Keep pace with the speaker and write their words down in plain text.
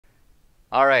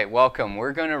All right, welcome.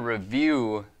 We're going to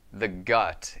review the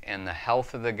gut and the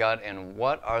health of the gut and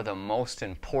what are the most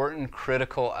important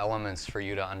critical elements for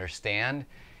you to understand.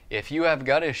 If you have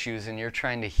gut issues and you're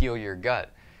trying to heal your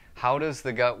gut, how does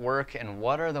the gut work and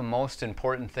what are the most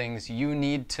important things you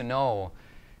need to know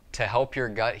to help your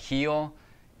gut heal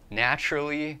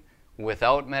naturally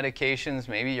without medications?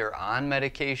 Maybe you're on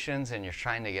medications and you're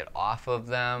trying to get off of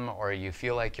them, or you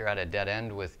feel like you're at a dead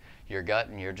end with your gut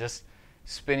and you're just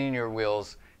spinning your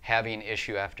wheels, having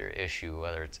issue after issue,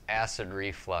 whether it's acid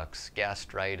reflux,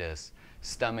 gastritis,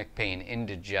 stomach pain,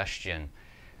 indigestion,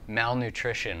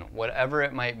 malnutrition, whatever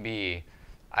it might be.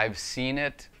 I've seen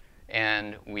it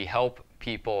and we help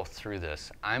people through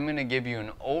this. I'm going to give you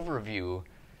an overview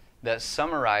that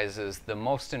summarizes the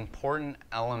most important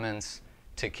elements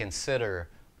to consider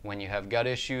when you have gut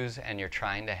issues and you're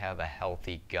trying to have a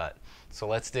healthy gut. So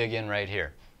let's dig in right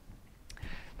here.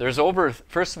 There's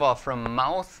first of all, from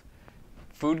mouth,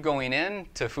 food going in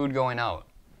to food going out,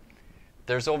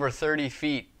 there's over 30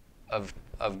 feet of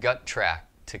gut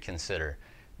tract to consider.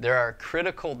 There are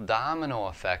critical domino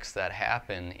effects that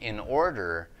happen in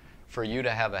order for you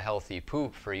to have a healthy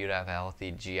poop, for you to have a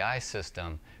healthy GI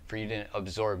system, for you to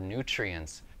absorb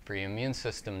nutrients, for your immune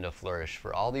system to flourish,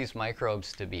 for all these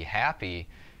microbes to be happy.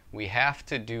 We have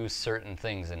to do certain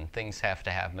things, and things have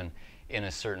to happen in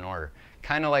a certain order.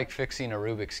 Kind of like fixing a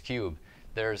Rubik's Cube.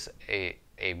 There's a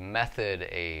method,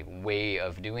 a way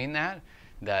of doing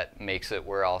that makes it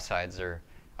where all sides are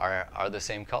the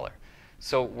same color.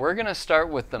 So we're going to start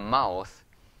with the mouth,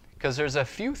 because there's a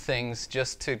few things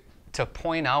just to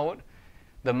point out.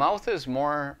 The mouth is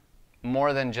more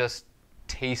than just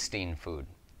tasting food.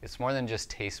 It's more than just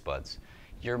taste buds.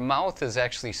 Your mouth is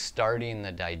actually starting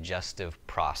the digestive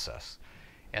process.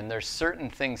 And there's certain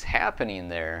things happening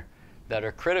there that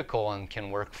are critical and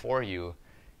can work for you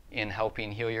in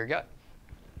helping heal your gut.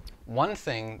 One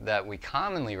thing that we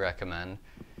commonly recommend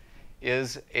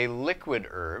is a liquid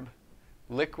herb.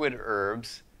 Liquid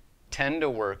herbs tend to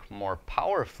work more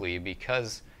powerfully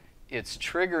because it's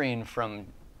triggering from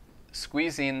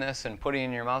squeezing this and putting it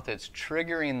in your mouth. It's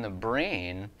triggering the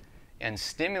brain and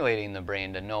stimulating the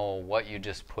brain to know what you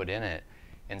just put in it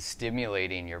and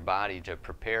stimulating your body to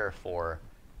prepare for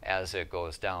as it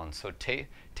goes down. So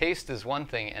taste is one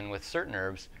thing, and with certain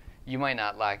herbs, you might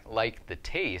not like the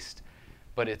taste,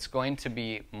 but it's going to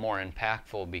be more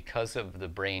impactful because of the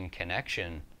brain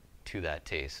connection to that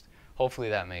taste. Hopefully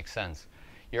that makes sense.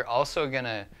 You're also going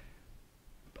to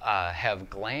have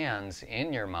glands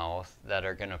in your mouth that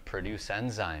are going to produce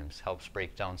enzymes, helps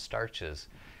break down starches.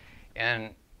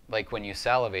 And like when you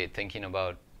salivate, thinking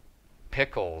about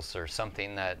pickles or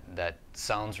something that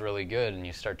sounds really good and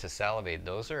you start to salivate,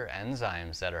 those are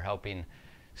enzymes that are helping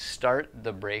start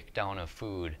the breakdown of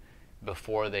food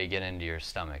before they get into your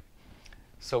stomach.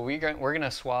 So we're going to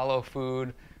swallow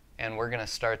food and we're going to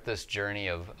start this journey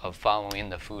of following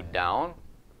the food down.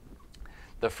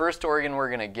 The first organ we're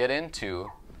going to get into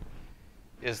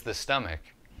is the stomach.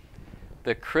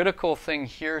 The critical thing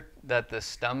here that the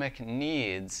stomach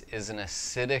needs is an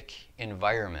acidic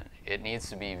environment. It needs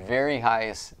to be very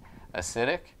high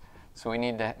acidic, so we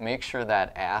need to make sure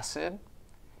that acid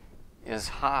is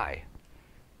high.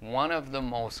 One of the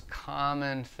most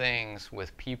common things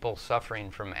with people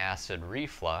suffering from acid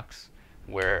reflux,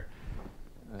 where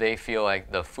they feel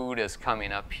like the food is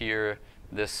coming up here,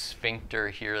 this sphincter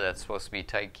here that's supposed to be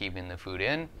tight, keeping the food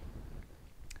in,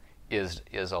 is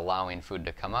allowing food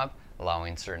to come up,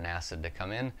 allowing certain acid to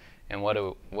come in. And what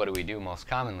do we do most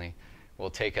commonly? We'll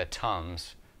take a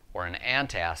Tums or an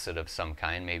antacid of some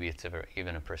kind, maybe it's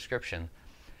even a prescription,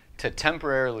 to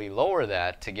temporarily lower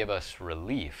that to give us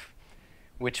relief,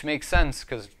 which makes sense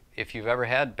because if you've ever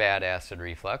had bad acid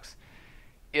reflux,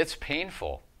 it's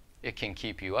painful. It can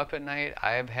keep you up at night.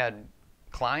 I've had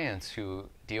clients who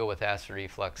deal with acid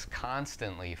reflux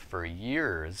constantly for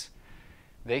years.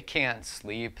 They can't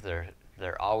sleep.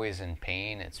 They're always in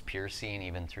pain. It's piercing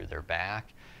even through their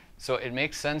back. So it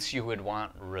makes sense you would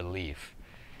want relief.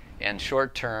 And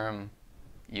short term,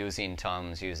 using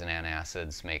Tums, using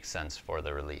antacids makes sense for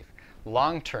the relief.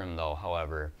 Long term though,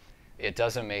 however, it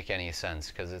doesn't make any sense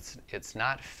because it's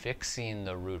not fixing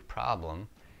the root problem,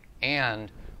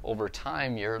 and over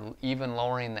time you're even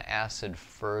lowering the acid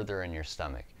further in your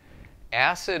stomach.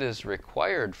 Acid is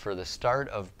required for the start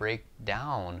of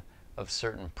breakdown of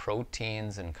certain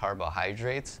proteins and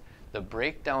carbohydrates. The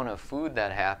breakdown of food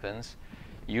that happens,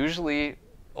 usually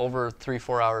over a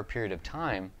 3-4 hour period of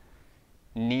time,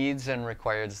 needs and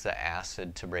requires the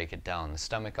acid to break it down. The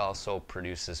stomach also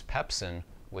produces pepsin,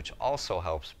 which also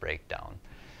helps break down.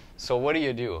 So what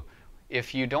do?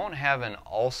 If you don't have an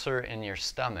ulcer in your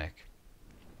stomach,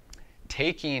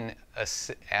 taking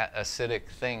acidic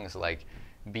things like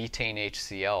betaine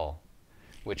HCl,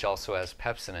 which also has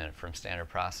pepsin in it from standard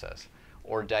process,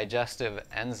 or digestive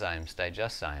enzymes,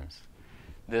 digestymes.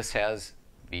 This has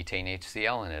betaine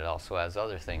HCl in it. It also has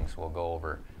other things we'll go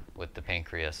over with the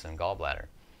pancreas and gallbladder.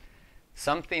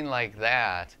 Something like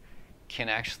that can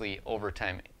actually, over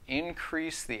time,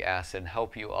 increase the acid,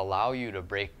 help you, allow you to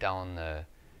break down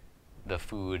the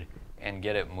food and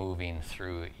get it moving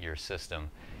through your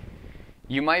system.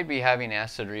 You might be having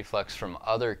acid reflux from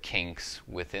other kinks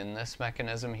within this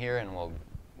mechanism here, and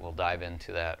we'll dive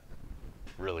into that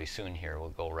really soon here. We'll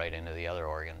go right into the other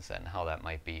organs and how that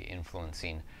might be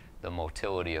influencing the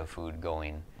motility of food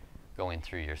going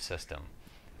through your system.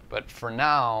 But for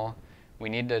now, we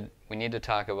need to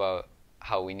talk about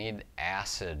how we need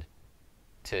acid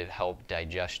to help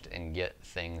digest and get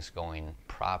things going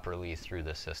properly through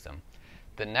the system.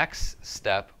 The next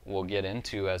step we'll get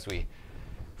into as we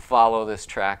follow this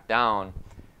track down,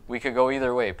 we could go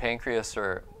either way, pancreas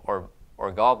or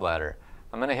gallbladder.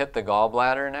 I'm going to hit the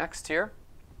gallbladder next here,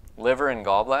 liver and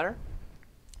gallbladder.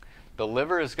 The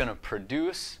liver is going to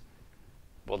produce,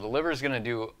 well, the liver is going to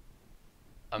do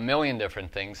a million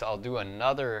different things. I'll do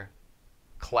another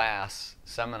class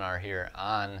seminar here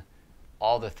on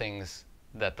all the things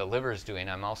that the liver is doing.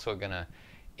 I'm also going to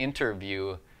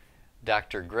interview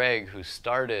Dr. Greg, who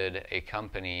started a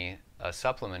company, a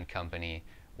supplement company,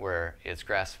 where it's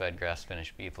grass-fed,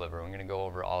 grass-finished beef liver. We're going to go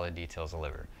over all the details of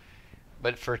liver.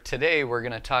 But for today, we're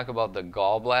going to talk about the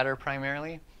gallbladder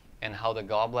primarily and how the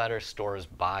gallbladder stores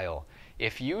bile.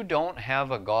 If you don't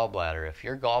have a gallbladder, if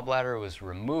your gallbladder was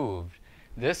removed,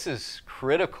 this is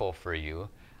critical for you.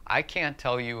 I can't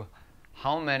tell you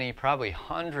how many, probably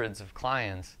hundreds of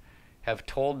clients have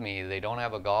told me they don't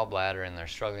have a gallbladder and they're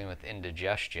struggling with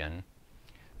indigestion,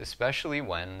 especially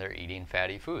when they're eating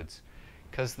fatty foods.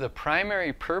 Because the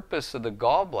primary purpose of the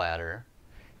gallbladder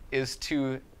is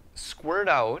to squirt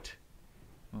out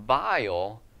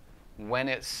bile when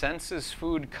it senses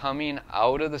food coming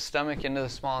out of the stomach into the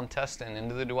small intestine,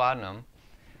 into the duodenum,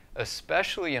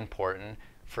 especially important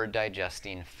for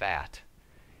digesting fat.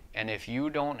 And if you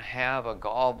don't have a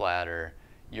gallbladder,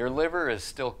 your liver is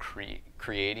still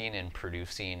creating and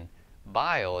producing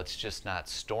bile. It's just not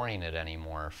storing it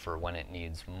anymore for when it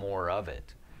needs more of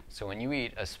it. So when you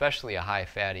eat especially a high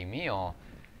fatty meal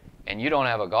and you don't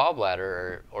have a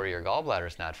gallbladder, or your gallbladder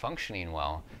is not functioning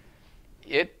well,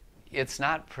 it's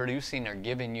not producing or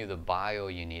giving you the bile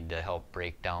you need to help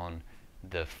break down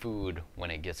the food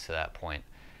when it gets to that point.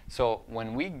 So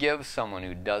when we give someone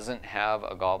who doesn't have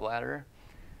a gallbladder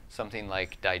something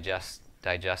like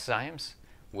digestymes,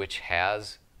 which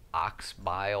has ox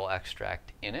bile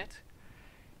extract in it,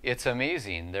 it's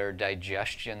amazing. Their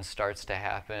digestion starts to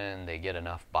happen. They get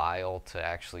enough bile to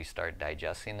actually start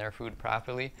digesting their food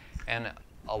properly. And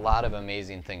a lot of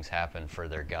amazing things happen for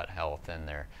their gut health and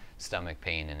their stomach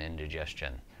pain and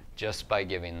indigestion just by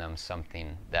giving them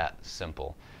something that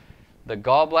simple. The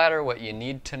gallbladder, what you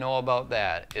need to know about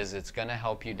that is it's going to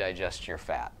help you digest your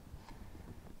fat.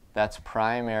 That's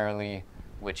primarily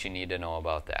what you need to know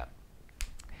about that.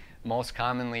 Most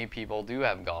commonly, people do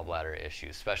have gallbladder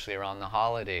issues, especially around the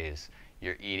holidays.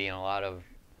 You're eating a lot of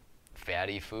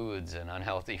fatty foods and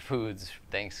unhealthy foods,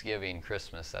 Thanksgiving,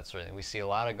 Christmas, that sort of thing. We see a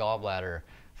lot of gallbladder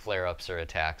flare-ups or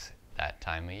attacks that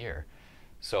time of year.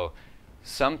 So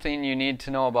something you need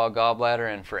to know about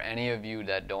gallbladder, and for any of you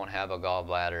that don't have a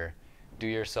gallbladder, do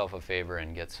yourself a favor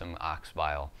and get some ox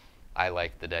bile. I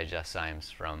like the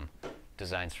digestymes from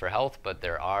Designs for Health, but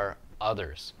there are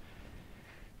others.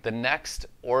 The next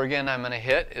organ I'm going to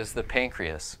hit is the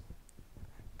pancreas.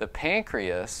 The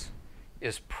pancreas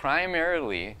is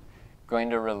primarily going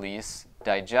to release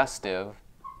digestive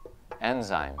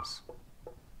enzymes.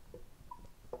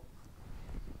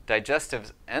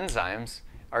 Digestive enzymes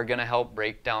are going to help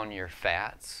break down your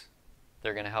fats.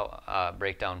 They're going to help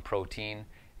break down protein,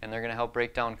 and they're going to help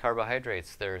break down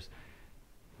carbohydrates. There's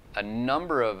a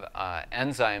number of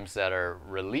enzymes that are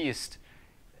released,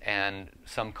 and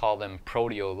some call them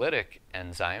proteolytic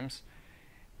enzymes.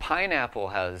 Pineapple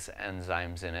has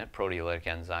enzymes in it, proteolytic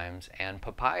enzymes, and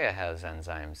papaya has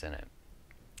enzymes in it.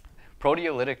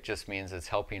 Proteolytic just means it's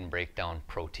helping break down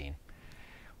protein.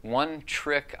 One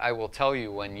trick I will tell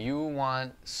you, when you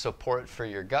want support for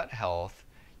your gut health,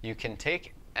 you can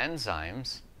take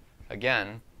enzymes.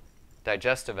 Again,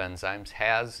 digestive enzymes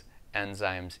has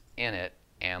enzymes in it,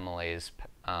 amylase,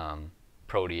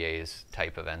 protease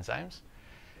type of enzymes.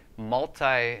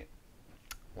 Multizymes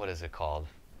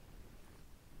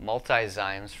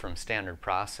from Standard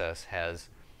Process has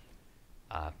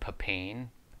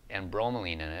papain and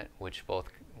bromelain in it, which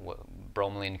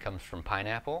bromelain comes from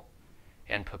pineapple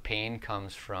and papain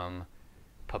comes from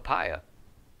papaya.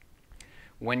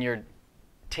 When you're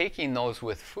taking those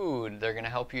with food, they're going to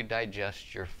help you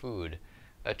digest your food.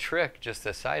 A trick, just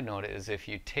a side note, is if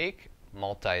you take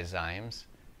multizymes,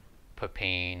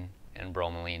 papain, and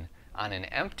bromelain on an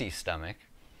empty stomach,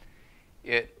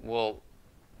 it will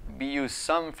be used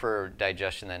some for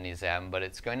digestion that needs to happen, but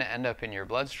it's going to end up in your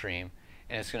bloodstream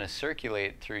and it's going to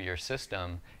circulate through your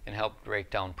system and help break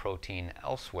down protein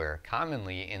elsewhere,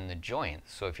 commonly in the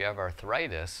joints. So if you have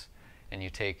arthritis and you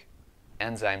take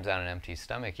enzymes on an empty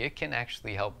stomach, it can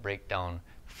actually help break down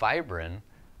fibrin,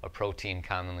 a protein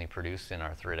commonly produced in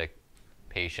arthritic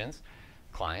patients,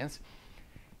 clients,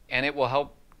 and it will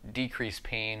help decrease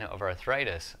pain of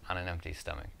arthritis on an empty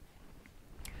stomach.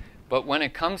 But when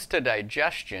it comes to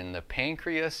digestion, the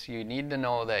pancreas, you need to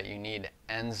know that you need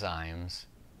enzymes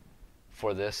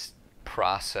for this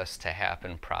process to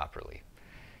happen properly.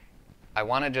 I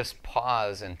want to just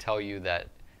pause and tell you that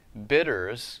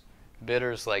bitters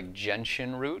like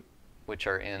gentian root, which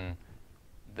are in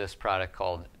this product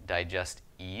called Digest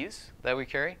Ease that we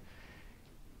carry,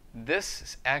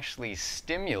 this actually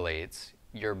stimulates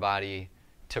your body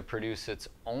to produce its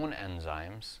own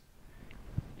enzymes,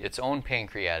 its own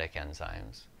pancreatic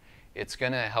enzymes. It's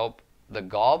going to help the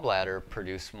gallbladder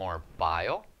produce more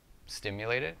bile,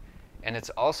 stimulate it, and it's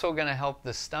also going to help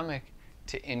the stomach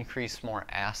to increase more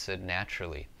acid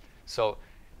naturally. So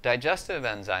digestive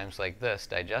enzymes like this,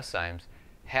 digestymes,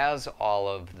 has all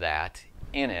of that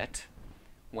in it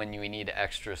when we need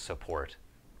extra support,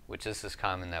 which this is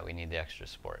common that we need the extra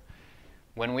support.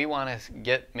 When we want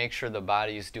to make sure the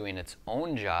body is doing its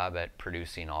own job at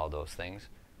producing all those things,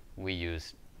 we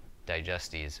use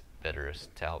Digest-Ease bitters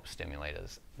to help stimulate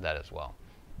that as well.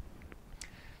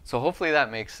 So hopefully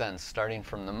that makes sense, starting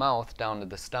from the mouth down to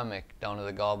the stomach, down to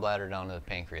the gallbladder, down to the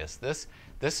pancreas. This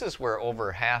is where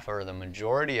over half or the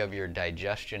majority of your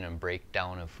digestion and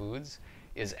breakdown of foods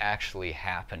is actually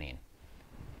happening.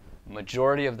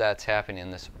 Majority of that's happening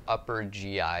in this upper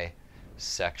GI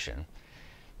section.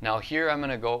 Now here I'm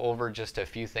going to go over just a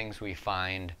few things we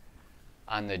find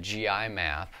on the GI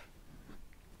map,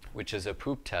 which is a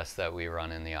poop test that we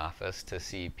run in the office to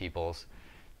see people's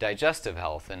digestive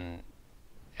health, and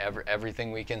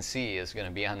everything we can see is going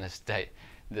to be on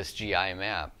this GI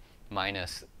map,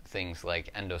 minus things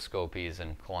like endoscopies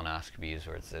and colonoscopies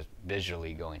where it's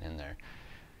visually going in there.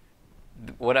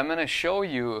 What I'm going to show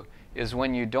you is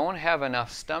when you don't have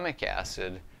enough stomach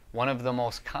acid, one of the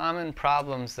most common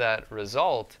problems that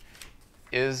result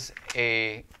is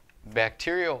a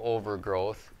bacterial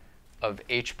overgrowth of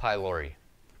H. pylori.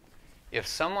 If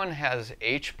someone has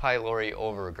H. pylori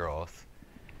overgrowth,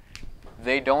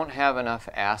 they don't have enough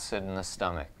acid in the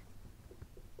stomach.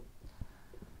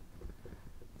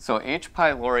 So H.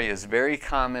 pylori is very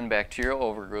common bacterial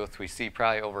overgrowth. We see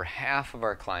probably over half of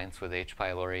our clients with H.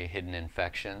 pylori hidden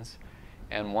infections.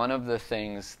 And one of the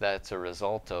things that's a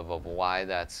result of why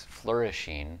that's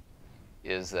flourishing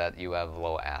is that you have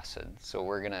low acid. So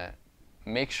we're going to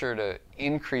make sure to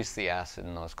increase the acid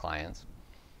in those clients.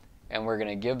 And we're going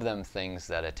to give them things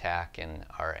that attack and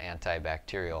are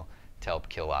antibacterial to help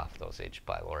kill off those H.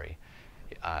 pylori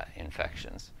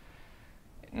infections.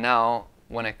 Now,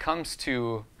 when it comes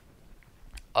to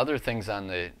other things on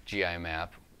the GI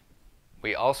map,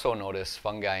 we also notice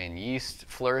fungi and yeast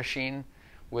flourishing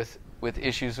with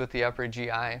issues with the upper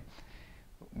GI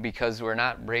because we're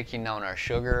not breaking down our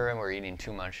sugar and we're eating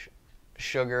too much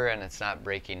sugar and it's not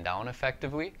breaking down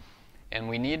effectively. And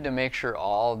we need to make sure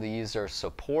all these are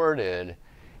supported,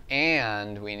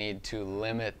 and we need to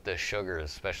limit the sugars,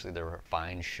 especially the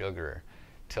refined sugar,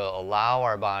 to allow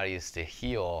our bodies to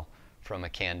heal from a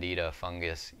candida,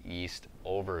 fungus, yeast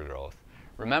overgrowth.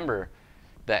 Remember,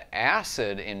 the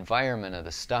acid environment of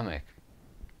the stomach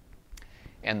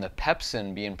and the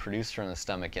pepsin being produced from the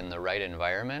stomach in the right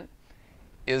environment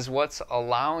is what's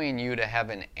allowing you to have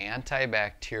an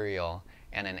antibacterial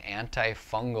and an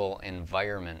antifungal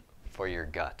environment for your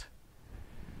gut.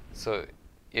 So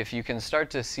if you can start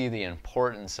to see the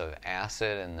importance of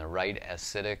acid and the right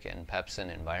acidic and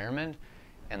pepsin environment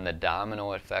and the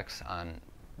domino effects on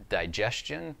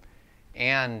digestion,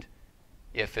 and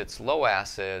if it's low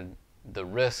acid, the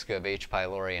risk of H.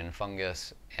 pylori and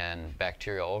fungus and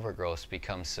bacterial overgrowth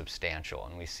becomes substantial,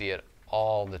 and we see it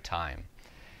all the time.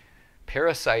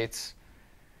 Parasites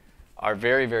are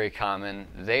very, very common.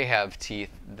 They have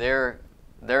teeth. They're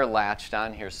latched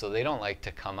on here, so they don't like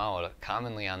to come out.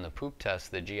 Commonly on the poop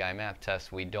test, the GI map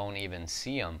test, we don't even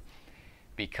see them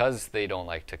because they don't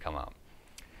like to come out.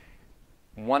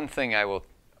 One thing I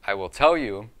will tell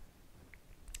you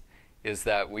is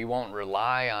that we won't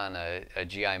rely on a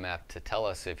GI map to tell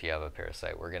us if you have a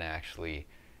parasite. We're going to actually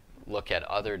look at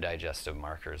other digestive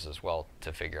markers as well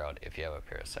to figure out if you have a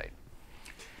parasite.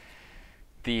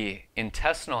 The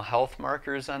intestinal health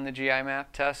markers on the GI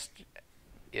map test,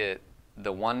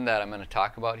 the one that I'm going to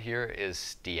talk about here is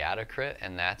steatocrit,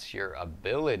 and that's your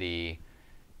ability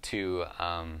to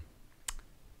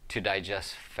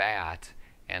digest fat.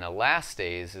 And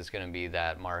elastase is going to be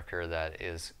that marker that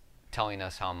is telling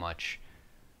us how much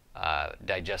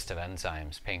digestive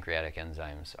enzymes, pancreatic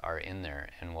enzymes, are in there.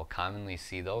 And we'll commonly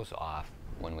see those off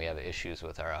when we have issues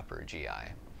with our upper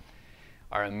GI.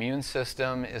 Our immune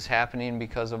system is happening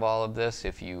because of all of this.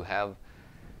 If you have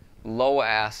low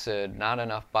acid, not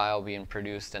enough bile being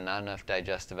produced, and not enough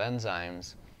digestive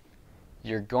enzymes,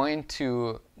 you're going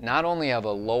to not only have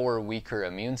a lower, weaker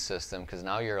immune system, because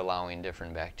now you're allowing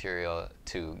different bacteria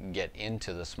to get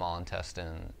into the small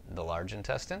intestine, the large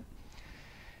intestine,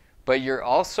 but you're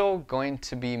also going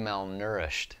to be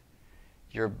malnourished.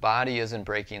 Your body isn't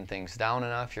breaking things down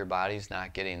enough. Your body's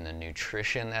not getting the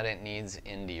nutrition that it needs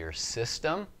into your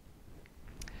system.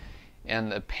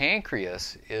 And the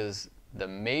pancreas is the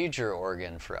major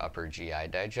organ for upper GI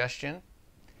digestion.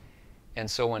 And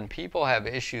so when people have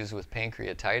issues with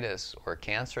pancreatitis or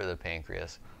cancer of the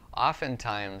pancreas,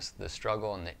 oftentimes the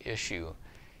struggle and the issue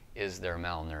is they're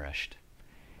malnourished.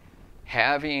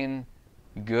 Having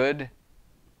good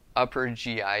upper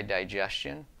GI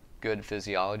digestion, good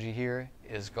physiology here,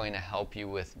 is going to help you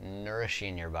with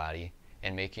nourishing your body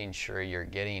and making sure you're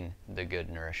getting the good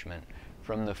nourishment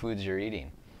from the foods you're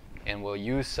eating. And we'll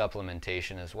use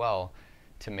supplementation as well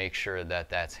to make sure that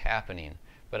that's happening.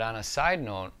 But on a side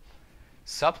note,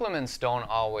 supplements don't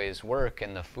always work,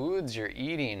 and the foods you're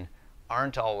eating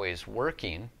aren't always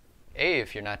working. A,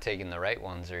 if you're not taking the right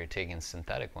ones or you're taking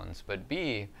synthetic ones. But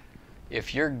B,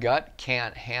 if your gut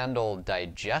can't handle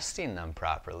digesting them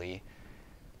properly,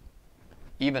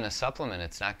 even a supplement,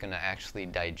 it's not going to actually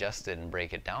digest it and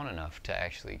break it down enough to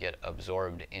actually get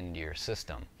absorbed into your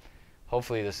system.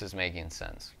 Hopefully this is making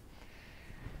sense.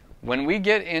 When we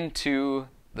get into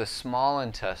the small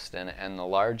intestine and the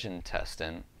large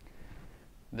intestine,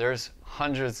 there's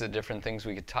hundreds of different things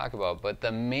we could talk about, but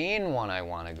the main one I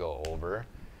want to go over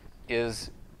is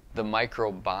the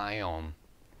microbiome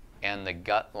and the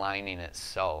gut lining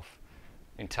itself.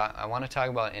 I want to talk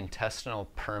about intestinal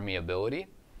permeability.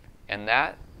 And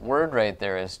that word right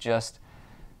there is just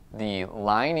the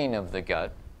lining of the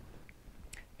gut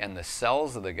and the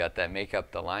cells of the gut that make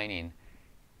up the lining.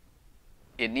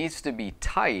 It needs to be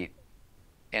tight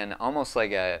and almost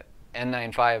like a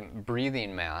N95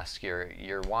 breathing mask.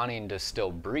 You're wanting to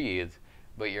still breathe,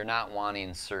 but you're not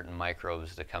wanting certain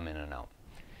microbes to come in and out.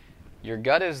 Your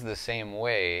gut is the same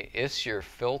way. It's your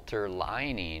filter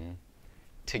lining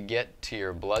to get to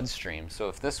your bloodstream. So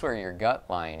if this were your gut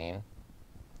lining,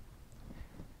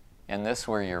 and this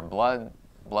were your blood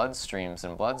streams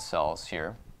and blood cells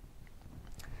here,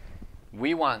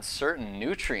 we want certain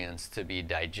nutrients to be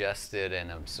digested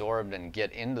and absorbed and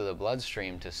get into the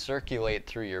bloodstream to circulate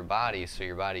through your body so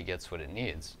your body gets what it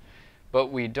needs. But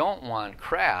we don't want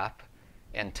crap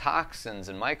and toxins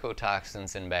and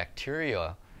mycotoxins and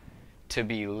bacteria to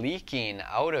be leaking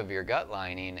out of your gut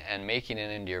lining and making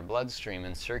it into your bloodstream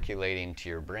and circulating to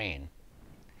your brain.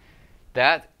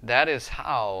 That is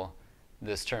how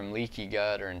this term leaky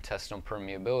gut or intestinal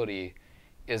permeability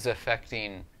is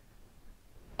affecting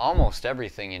almost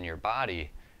everything in your body.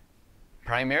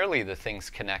 Primarily the things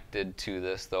connected to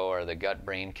this, though, are the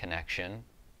gut-brain connection,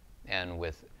 and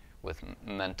with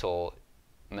mental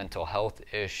health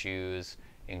issues,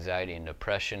 anxiety and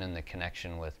depression, and the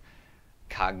connection with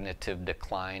cognitive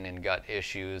decline and gut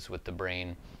issues with the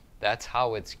brain. That's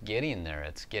how it's getting there.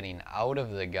 It's getting out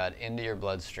of the gut into your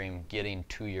bloodstream, getting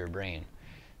to your brain.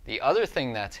 The other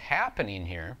thing that's happening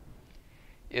here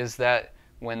is that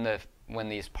when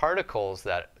these particles,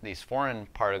 these foreign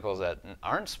particles that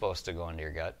aren't supposed to go into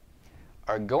your gut,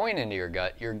 are going into your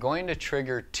gut, you're going to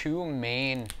trigger two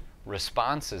main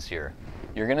responses here.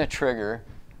 You're going to trigger,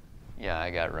 yeah,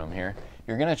 I got room here.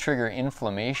 You're going to trigger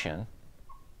inflammation,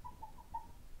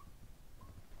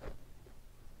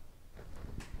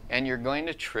 and you're going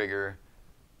to trigger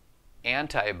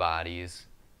antibodies,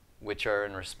 which are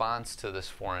in response to this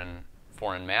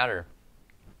foreign matter,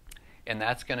 and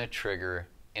that's going to trigger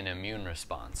an immune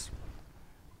response.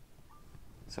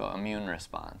 So immune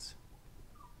response.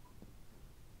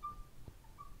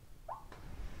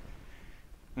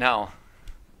 Now,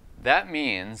 that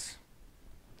means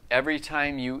every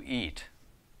time you eat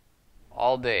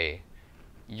all day,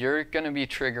 you're going to be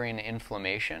triggering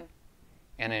inflammation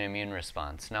and an immune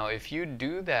response. Now, if you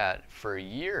do that for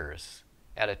years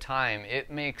at a time, it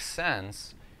makes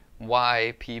sense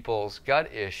why people's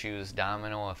gut issues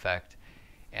domino effect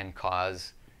and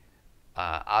cause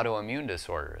autoimmune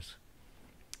disorders.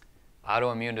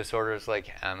 Autoimmune disorders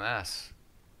like MS.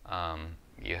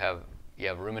 You have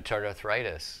rheumatoid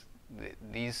arthritis.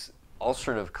 These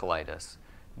ulcerative colitis.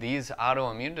 These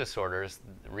autoimmune disorders,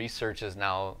 research is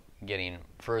now getting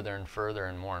further and further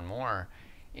and more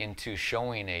into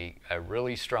showing a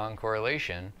really strong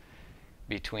correlation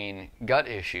between gut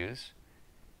issues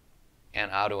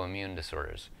and autoimmune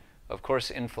disorders. Of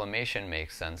course, inflammation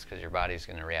makes sense because your body's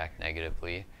going to react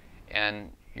negatively,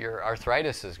 and your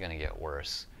arthritis is going to get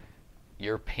worse.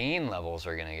 Your pain levels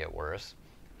are going to get worse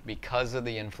because of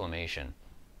the inflammation.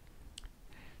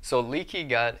 So leaky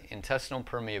gut, intestinal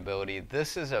permeability,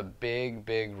 this is a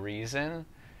big reason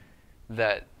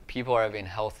that people are having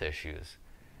health issues.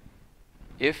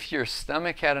 If your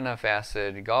stomach had enough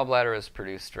acid, gallbladder was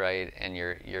produced right, and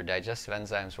your digestive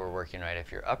enzymes were working right,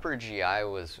 if your upper GI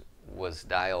was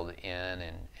dialed in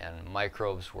and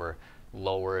microbes were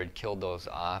lowered, killed those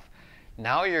off,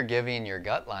 now you're giving your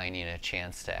gut lining a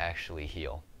chance to actually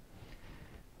heal.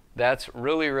 That's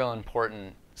really real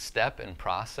important step and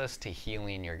process to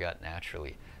healing your gut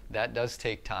naturally. That does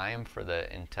take time for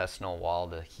the intestinal wall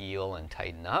to heal and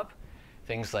tighten up.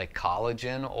 Things like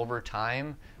collagen over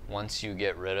time, once you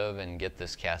get rid of and get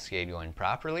this cascade going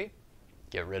properly,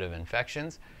 get rid of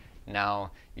infections,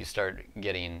 now you start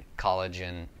getting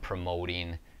collagen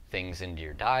promoting things into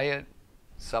your diet,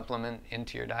 supplement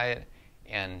into your diet,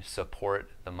 and support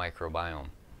the microbiome.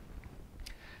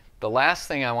 The last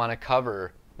thing I want to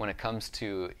cover when it comes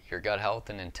to your gut health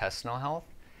and intestinal health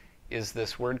is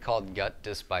this word called gut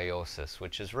dysbiosis,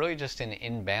 which is really just an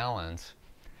imbalance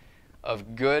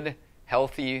of good,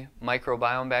 healthy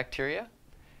microbiome bacteria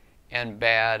and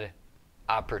bad,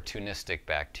 opportunistic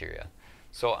bacteria.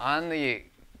 So on the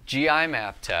GI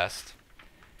map test,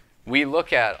 we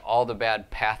look at all the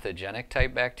bad pathogenic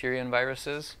type bacteria and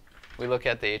viruses. We look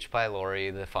at the H.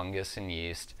 pylori, the fungus and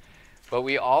yeast, but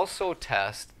we also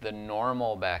test the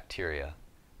normal bacteria,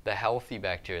 the healthy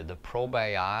bacteria, the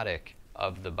probiotic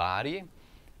of the body,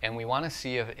 and we want to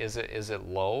see if is it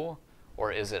low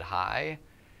or is it high.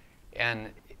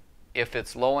 And if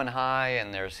it's low and high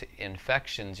and there's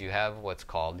infections, you have what's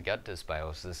called gut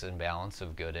dysbiosis, imbalance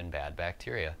of good and bad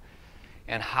bacteria.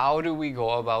 And how do we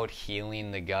go about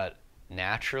healing the gut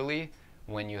naturally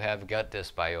when you have gut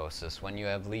dysbiosis, when you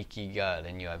have leaky gut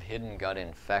and you have hidden gut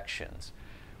infections?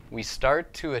 We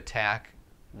start to attack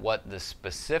what the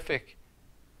specific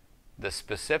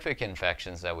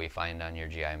infections that we find on your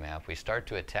GI map. We start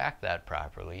to attack that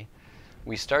properly.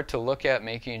 We start to look at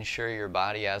making sure your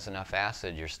body has enough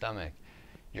acid, your stomach,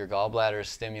 your gallbladder is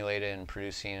stimulated and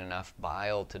producing enough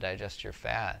bile to digest your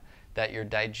fat, that your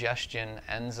digestion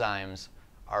enzymes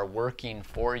are working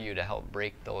for you to help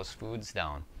break those foods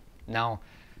down. Now,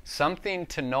 something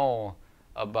to know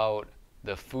about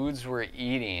the foods we're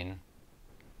eating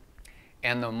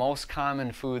and the most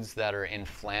common foods that are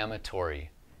inflammatory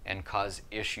and cause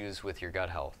issues with your gut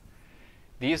health.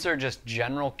 These are just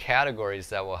general categories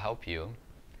that will help you.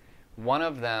 One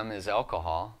of them is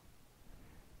alcohol.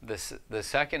 The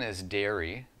second is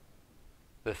dairy.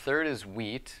 The third is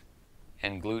wheat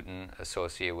and gluten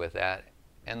associated with that.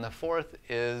 And the fourth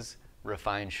is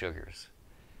refined sugars.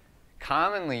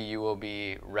 Commonly, you will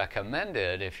be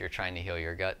recommended, if you're trying to heal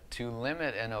your gut, to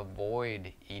limit and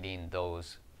avoid eating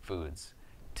those foods,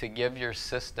 to give your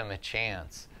system a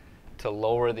chance to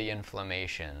lower the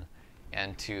inflammation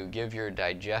and to give your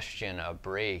digestion a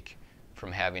break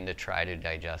from having to try to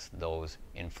digest those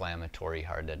inflammatory,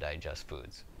 hard to digest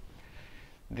foods.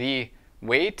 The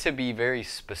way to be very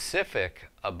specific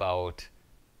about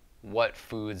what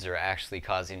foods are actually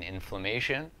causing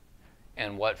inflammation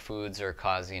and what foods are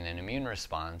causing an immune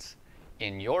response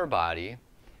in your body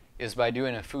is by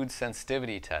doing a food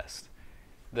sensitivity test.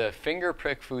 The finger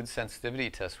prick food sensitivity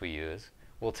test we use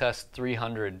will test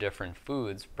 300 different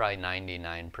foods, probably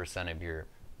 99% of your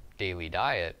daily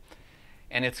diet,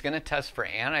 and it's going to test for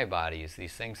antibodies,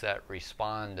 these things that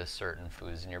respond to certain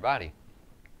foods in your body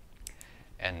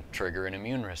and trigger an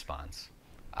immune response.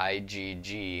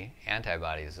 IgG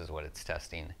antibodies is what it's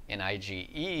testing. An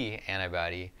IgE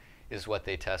antibody is what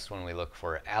they test when we look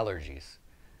for allergies.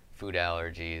 Food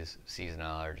allergies, seasonal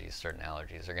allergies, certain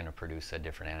allergies are going to produce a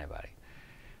different antibody.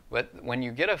 But when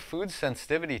you get a food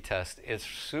sensitivity test, it's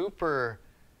super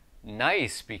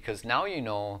nice because now you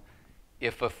know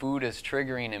if a food is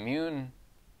triggering immune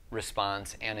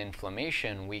response and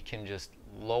inflammation, we can just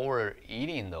lower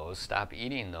eating those, stop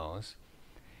eating those,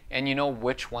 and you know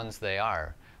which ones they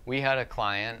are. We had a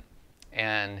client,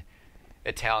 and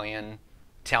Italian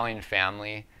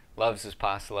family, loves his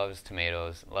pasta, loves his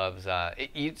tomatoes,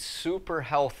 eats super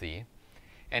healthy,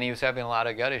 and he was having a lot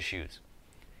of gut issues.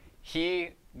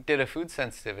 He did a food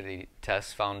sensitivity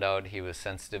test, found out he was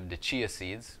sensitive to chia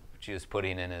seeds, which he was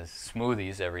putting in his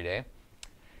smoothies every day,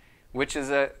 which is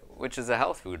a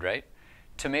health food, right?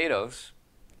 Tomatoes,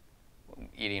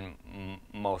 eating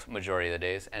majority of the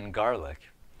days, and garlic.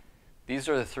 These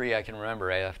are the three I can remember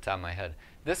right off the top of my head.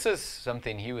 This is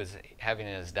something he was having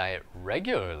in his diet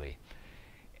regularly.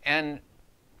 And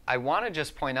I want to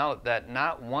just point out that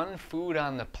not one food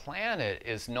on the planet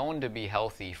is known to be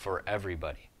healthy for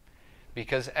everybody,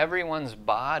 because everyone's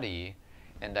body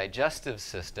and digestive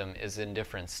system is in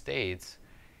different states,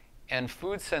 and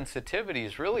food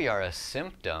sensitivities really are a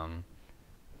symptom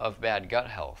of bad gut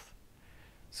health.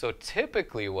 So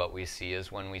typically what we see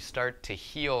is when we start to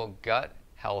heal gut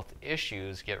health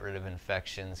issues, get rid of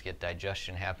infections, get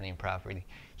digestion happening properly,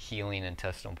 healing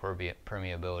intestinal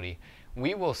permeability,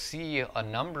 we will see a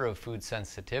number of food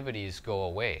sensitivities go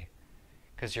away,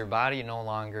 because your body no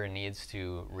longer needs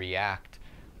to react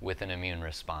with an immune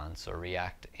response or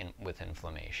react with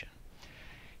inflammation.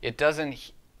 It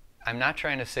doesn't, I'm not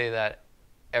trying to say that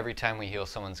every time we heal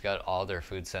someone's gut, all their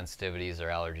food sensitivities or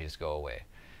allergies go away.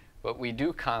 What we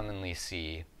do commonly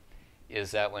see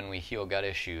is that when we heal gut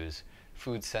issues,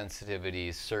 food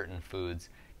sensitivities, certain foods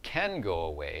can go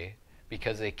away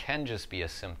because they can just be a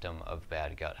symptom of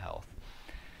bad gut health.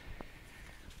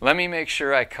 Let me make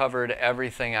sure I covered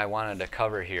everything I wanted to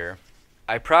cover here.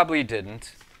 I probably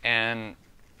didn't, and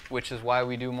which is why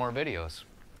we do more videos.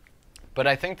 But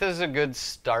I think this is a good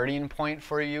starting point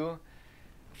for you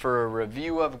for a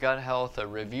review of gut health, a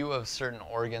review of certain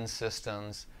organ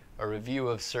systems, a review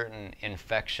of certain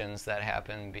infections that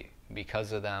happen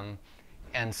because of them,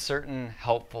 and certain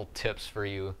helpful tips for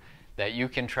you that you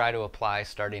can try to apply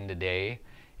starting today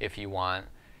if you want.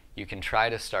 You can try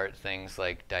to start things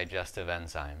like digestive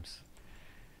enzymes.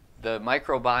 The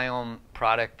microbiome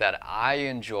product that I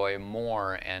enjoy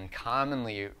more and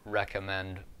commonly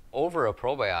recommend over a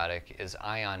probiotic is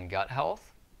Ion Gut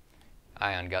Health.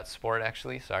 Ion Gut Sport,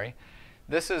 actually, sorry.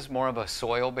 This is more of a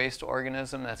soil-based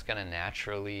organism that's going to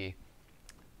naturally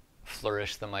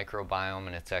flourish the microbiome,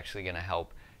 and it's actually going to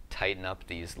help tighten up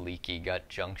these leaky gut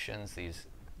junctions,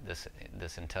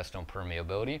 this intestinal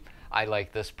permeability. I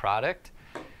like this product.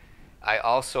 I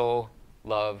also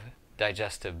love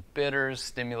digestive bitters,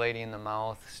 stimulating the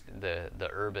mouth, the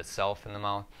herb itself in the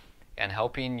mouth, and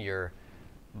helping your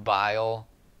bile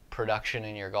production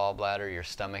in your gallbladder, your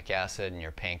stomach acid, and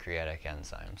your pancreatic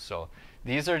enzymes. So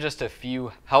these are just a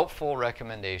few helpful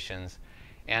recommendations,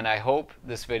 and I hope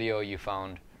this video you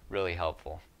found really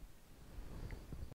helpful.